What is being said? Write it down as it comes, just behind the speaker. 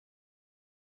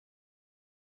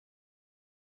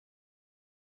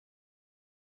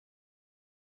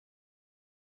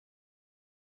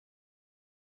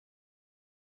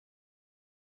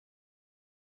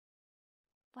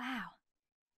Wow,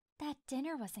 that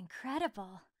dinner was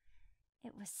incredible.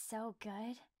 It was so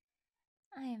good.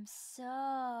 I am so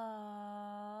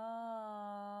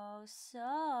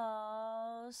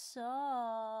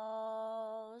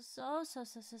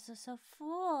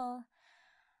full.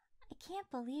 I can't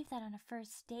believe that on a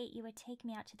first date you would take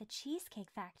me out to the Cheesecake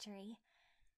Factory.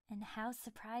 And how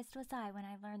surprised was I when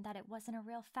I learned that it wasn't a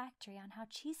real factory on how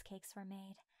cheesecakes were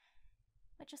made.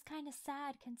 Which was kind of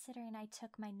sad considering I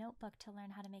took my notebook to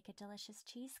learn how to make a delicious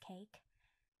cheesecake.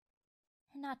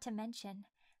 And not to mention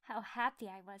how happy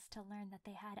I was to learn that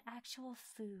they had actual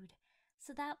food,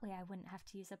 so that way I wouldn't have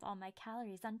to use up all my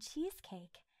calories on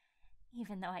cheesecake,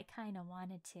 even though I kinda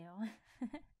wanted to.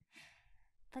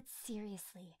 But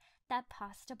seriously, that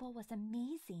pasta bowl was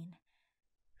amazing.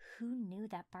 Who knew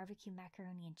that barbecue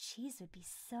macaroni and cheese would be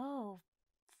so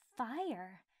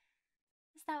fire?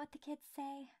 Is that what the kids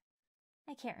say?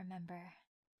 I can't remember.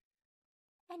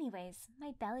 Anyways,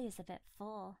 my belly is a bit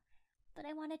full, but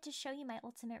I wanted to show you my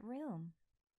ultimate room.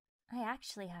 I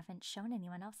actually haven't shown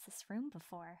anyone else this room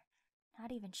before,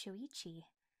 not even Shuichi,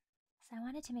 so I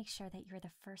wanted to make sure that you're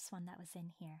the first one that was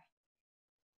in here.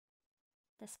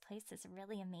 This place is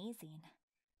really amazing.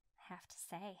 I have to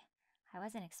say, I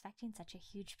wasn't expecting such a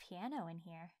huge piano in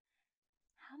here.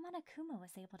 How Monokuma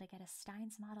was able to get a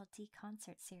Steins Model D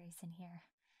concert series in here.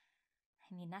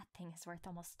 I mean, that thing is worth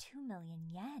almost 2 million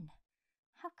yen.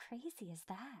 How crazy is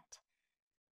that?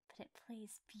 But it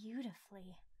plays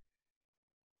beautifully.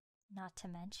 Not to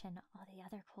mention all the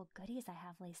other cool goodies I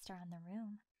have laced around the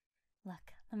room.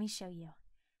 Look, let me show you.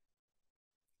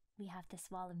 We have this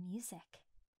wall of music.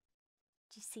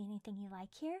 Do you see anything you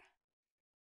like here?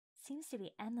 Seems to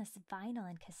be endless vinyl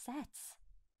and cassettes.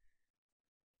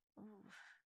 Ooh.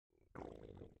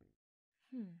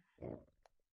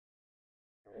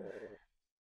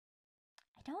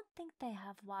 I don't think they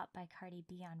have WAP by Cardi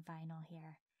B on vinyl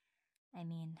here. I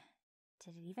mean,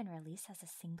 did it even release as a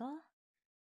single?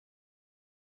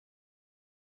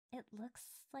 It looks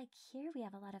like here we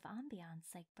have a lot of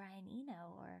ambiance like Brian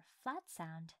Eno or Flat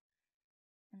Sound,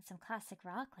 and some classic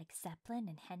rock like Zeppelin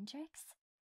and Hendrix.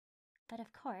 But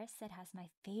of course, it has my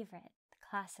favorite, the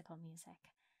classical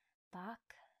music.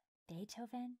 Bach,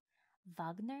 Beethoven,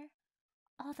 Wagner,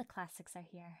 all the classics are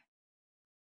here.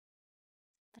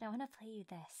 But I want to play you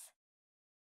this.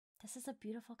 This is a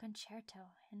beautiful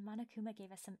concerto, and Monokuma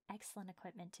gave us some excellent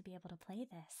equipment to be able to play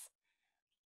this.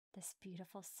 This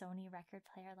beautiful Sony record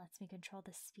player lets me control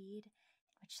the speed in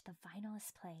which the vinyl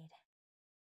is played.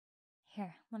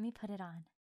 Here, let me put it on.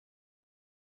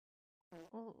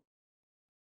 Oh,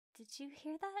 did you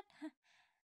hear that?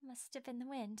 Must have been the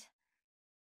wind.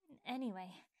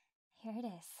 Anyway, here it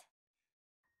is.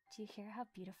 Do you hear how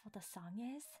beautiful the song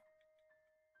is?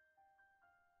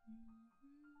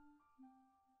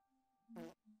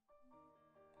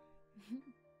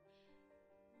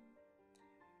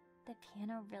 The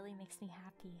piano really makes me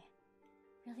happy.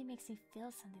 Really makes me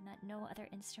feel something that no other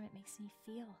instrument makes me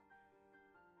feel.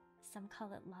 Some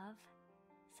call it love,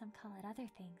 some call it other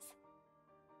things.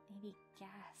 Maybe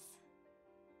gas.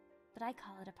 But I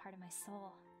call it a part of my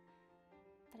soul.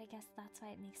 But I guess that's why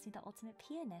it makes me the ultimate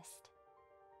pianist.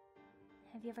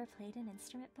 Have you ever played an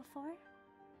instrument before?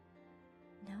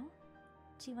 No?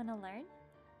 Do you want to learn?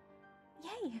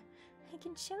 Yay! I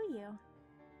can show you.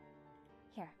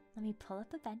 Here, let me pull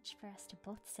up a bench for us to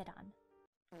both sit on.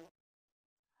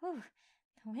 Ooh,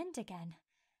 the wind again.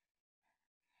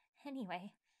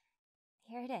 Anyway,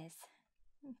 here it is.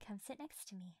 Come sit next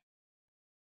to me.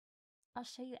 I'll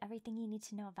show you everything you need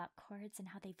to know about chords and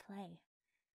how they play.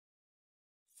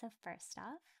 So first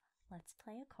off, let's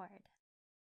play a chord.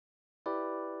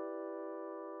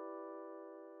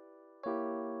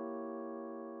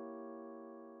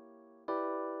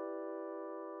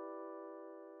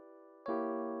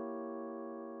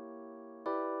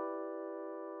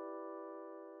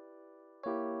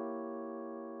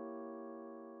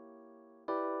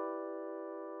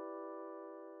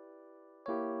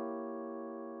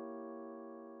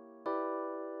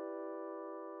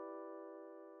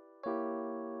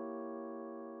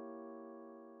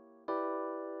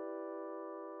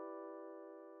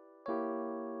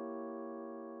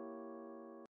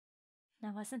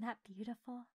 Now wasn't that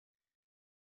beautiful?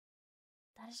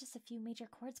 That is just a few major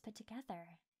chords put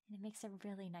together, and it makes a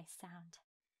really nice sound.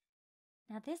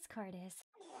 Now this chord is...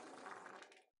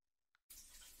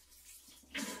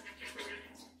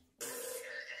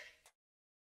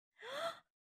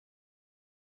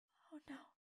 Oh no.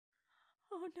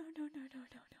 Oh no, no, no, no,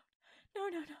 no, no. No,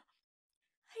 no, no.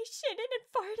 I shitted and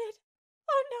farted.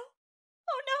 Oh no.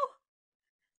 Oh no.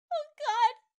 Oh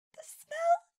god. The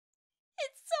smell.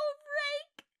 It's so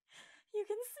rank. You You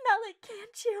can smell it,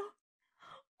 can't you?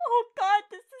 Oh God,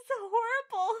 this is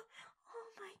horrible.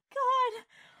 Oh my God.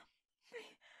 My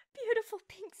beautiful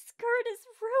pink skirt is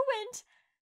ruined.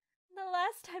 The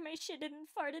last time I shitted and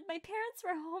farted, my parents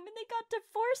were home and they got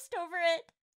divorced over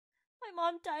it. My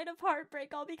mom died of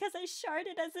heartbreak all because I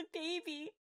sharted as a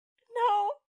baby.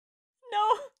 No,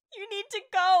 you need to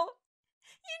go.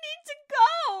 You need to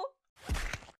go.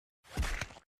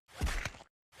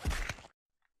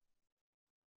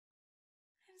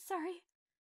 I'm sorry.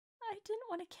 I didn't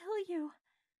want to kill you.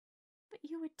 But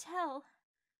you would tell.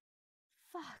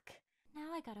 Fuck.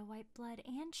 Now I gotta wipe blood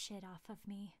and shit off of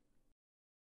me.